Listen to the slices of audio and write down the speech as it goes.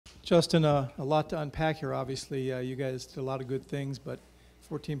Justin, a lot to unpack here, obviously. You guys did a lot of good things, but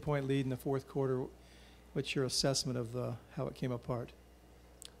 14-point lead in the fourth quarter. What's your assessment of how it came apart?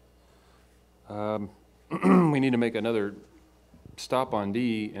 We need to make another stop on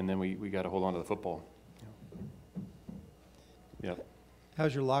D, and then we got to hold on to the football. Yeah.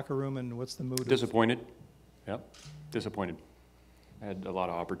 How's your locker room, and what's the mood? Disappointed. Yep. Disappointed. Had a lot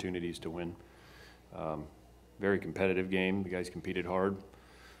of opportunities to win. Very competitive game. The guys competed hard.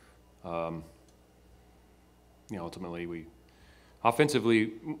 Ultimately,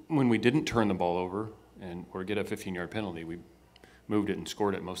 offensively, when we didn't turn the ball over or get a 15-yard penalty, we moved it and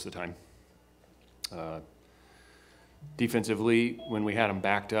scored it most of the time. Defensively, when we had them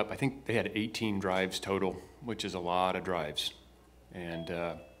backed up, I think they had 18 drives total, which is a lot of drives. And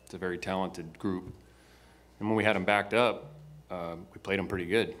it's a very talented group. And when we had them backed up, we played them pretty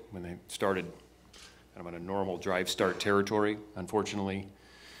good. When they started kind of in a normal drive start territory, unfortunately,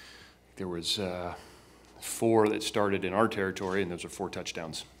 there was 4 that started in our territory, and those are 4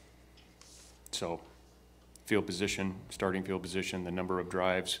 touchdowns. So field position, starting field position, the number of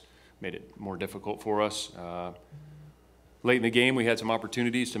drives made it more difficult for us. Late in the game, we had some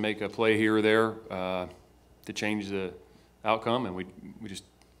opportunities to make a play here or there to change the outcome, and we just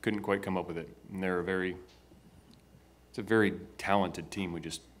couldn't quite come up with it. And it's a very talented team we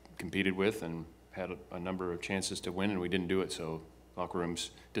just competed with and had a number of chances to win, and we didn't do it, so locker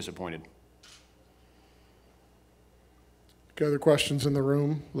room's disappointed. Okay, other questions in the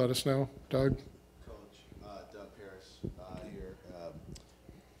room? Let us know. Doug? Coach, Doug Paris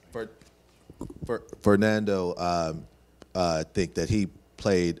here. Fernando, I think that he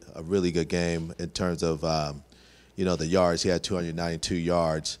played a really good game in terms of, the yards. He had 292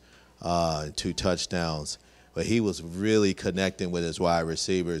 yards and 2 touchdowns. But he was really connecting with his wide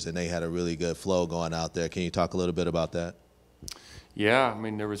receivers, and they had a really good flow going out there. Can you talk a little bit about that? Yeah, I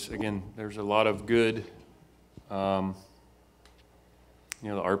mean, there's a lot of good, the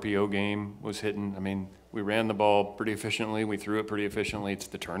RPO game was hitting. I mean, we ran the ball pretty efficiently. We threw it pretty efficiently. It's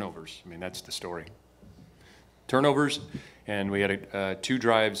the turnovers. I mean, that's the story. Turnovers, and we had 2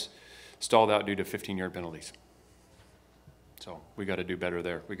 drives stalled out due to 15-yard penalties. So we got to do better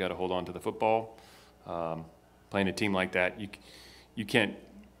there. We got to hold on to the football. Playing a team like that, you can't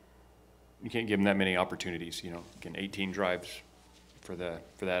give them that many opportunities. Again, 18 drives for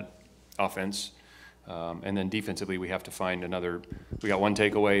that offense, and then defensively we have to find another. We got 1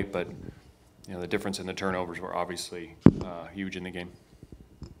 takeaway, but the difference in the turnovers were obviously huge in the game.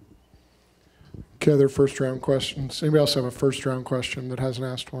 Okay, other first-round questions. Anybody else have a first-round question that hasn't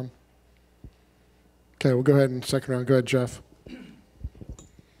asked one? Okay, we'll go ahead and second round. Go ahead, Jeff.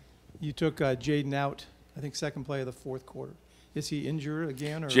 You took Jaden out, I think, second play of the fourth quarter. Is he injured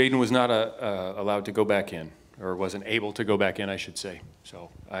again? Or? Jaden was not allowed to go back in, or wasn't able to go back in, I should say. So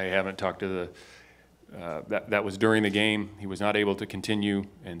I haven't talked to that was during the game. He was not able to continue,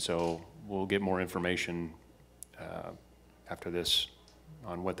 and so we'll get more information after this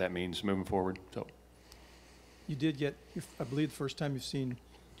on what that means moving forward. So you did get, I believe, the first time you've seen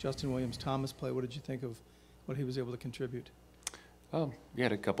Justin Williams-Thomas play. What did you think of what he was able to contribute? We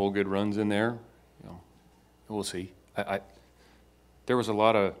had a couple of good runs in there. We'll see. There was a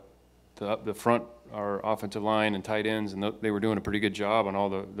lot of the front, our offensive line and tight ends, and they were doing a pretty good job on all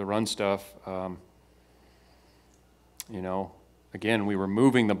the run stuff. Again, we were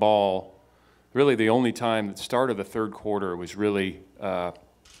moving the ball. Really, the only time at the start of the third quarter was really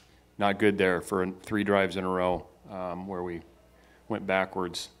not good there for 3 drives in a row where we went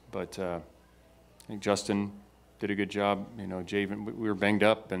backwards. But I think Justin did a good job. Javen, we were banged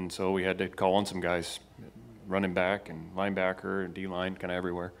up, and so we had to call on some guys, running back and linebacker and D-line, kind of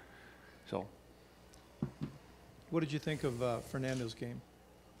everywhere. So, what did you think of Fernando's game?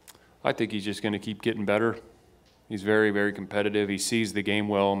 I think he's just going to keep getting better. He's very, very competitive. He sees the game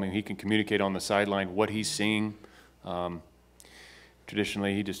well. I mean, he can communicate on the sideline what he's seeing.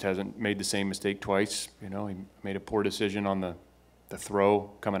 Traditionally, he just hasn't made the same mistake twice. He made a poor decision on the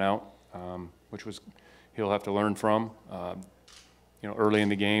throw coming out, which was he'll have to learn from. Early in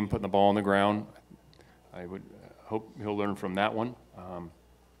the game, putting the ball on the ground, I would hope he'll learn from that one,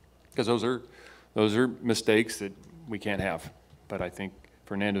 because those are mistakes that we can't have. But I think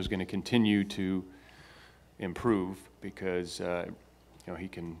Fernando's going to continue to improve because he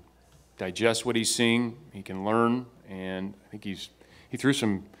can digest what he's seeing, he can learn, and I think he threw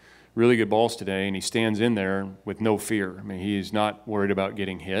some really good balls today, and he stands in there with no fear. I mean, he's not worried about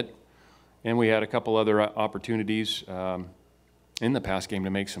getting hit. And we had a couple other opportunities in the pass game to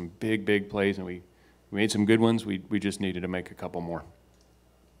make some big plays, and we made some good ones. We just needed to make a couple more.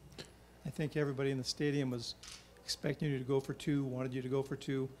 I think everybody in the stadium was expecting you to go for two, wanted you to go for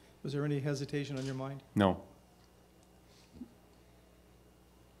two. Was there any hesitation on your mind? No.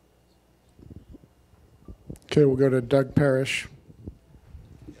 Okay, we'll go to Doug Parrish.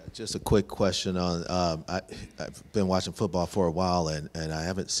 Just a quick question on, I've been watching football for a while, and I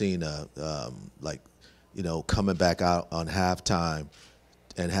haven't seen coming back out on halftime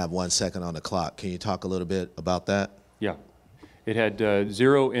and have 1 second on the clock. Can you talk a little bit about that? Yeah. It had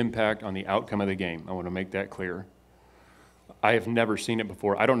zero impact on the outcome of the game. I want to make that clear. I have never seen it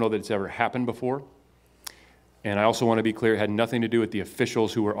before. I don't know that it's ever happened before. And I also want to be clear, it had nothing to do with the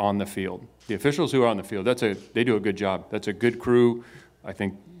officials who were on the field. The officials who are on the field, they do a good job. That's a good crew. I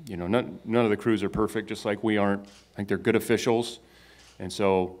think, none of the crews are perfect, just like we aren't. I think they're good officials. And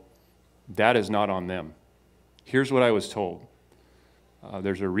so that is not on them. Here's what I was told.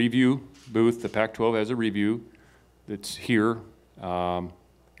 There's a review booth. The Pac-12 has a review that's here.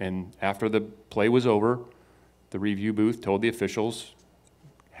 And after the play was over, the review booth told the officials,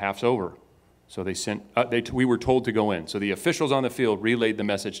 half's over. So they sent, we were told to go in. So the officials on the field relayed the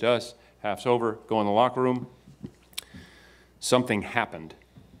message to us, half's over, go in the locker room. Something happened.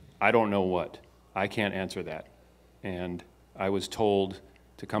 I don't know what. I can't answer that. And I was told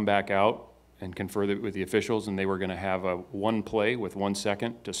to come back out and confer with the officials, and they were going to have a one play with 1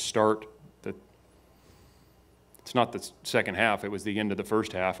 second to start the, it's not the second half, it was the end of the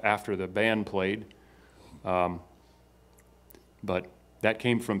first half after the band played. But that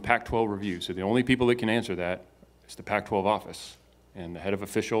came from Pac-12 review. So the only people that can answer that is the Pac-12 office and the head of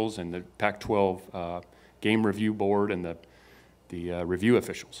officials and the Pac-12 game review board and the review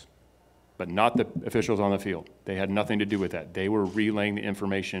officials, but not the officials on the field. They had nothing to do with that. They were relaying the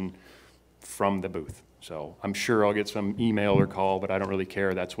information from the booth. So I'm sure I'll get some email or call, but I don't really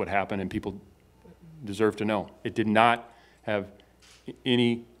care. That's what happened, and people deserve to know. It did not have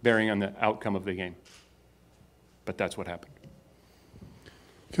any bearing on the outcome of the game, but that's what happened.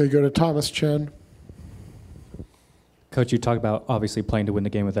 Okay, go to Thomas Chen. Coach, you talked about obviously playing to win the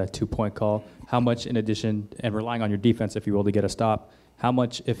game with that 2-point call. How much, in addition, and relying on your defense, if you will, to get a stop, how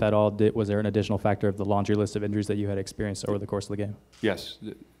much, if at all, was there an additional factor of the laundry list of injuries that you had experienced over the course of the game? Yes,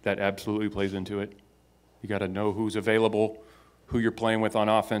 that absolutely plays into it. You got to know who's available, who you're playing with on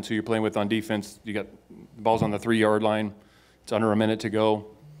offense, who you're playing with on defense. You got the ball's on the 3-yard line. It's under a minute to go.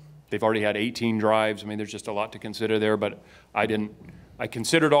 They've already had 18 drives. I mean, there's just a lot to consider there, but I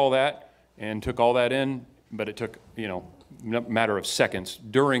considered all that and took all that in, but it took, a matter of seconds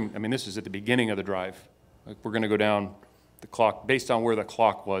this is at the beginning of the drive. Like, we're going to go down the clock. Based on where the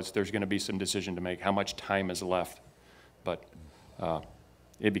clock was, there's going to be some decision to make, how much time is left. But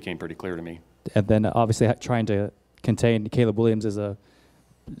it became pretty clear to me. And then obviously trying to contain Caleb Williams is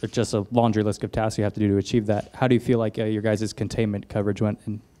just a laundry list of tasks you have to do to achieve that. How do you feel like your guys' containment coverage went?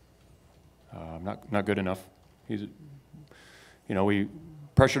 Not good enough. We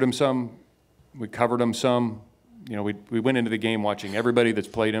pressured him some, we covered him some. We went into the game watching everybody that's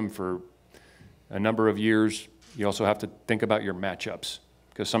played him for a number of years. You also have to think about your matchups,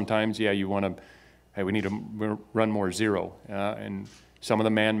 because sometimes, you want to, hey, we need to run more zero. And some of the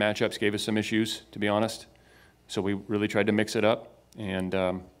man matchups gave us some issues, to be honest. So we really tried to mix it up. And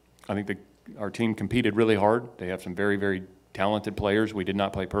I think our team competed really hard. They have some very, very talented players. We did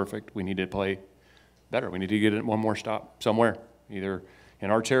not play perfect. We needed to play better. We needed to get one more stop somewhere, either in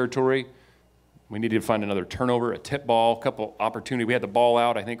our territory. We needed to find another turnover, a tip ball, a couple opportunities. We had the ball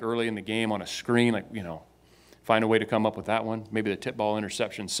out, I think, early in the game on a screen, find a way to come up with that one. Maybe the tip ball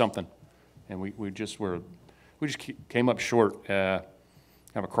interception, something. And we just came up short, kind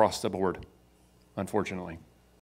of across the board, unfortunately.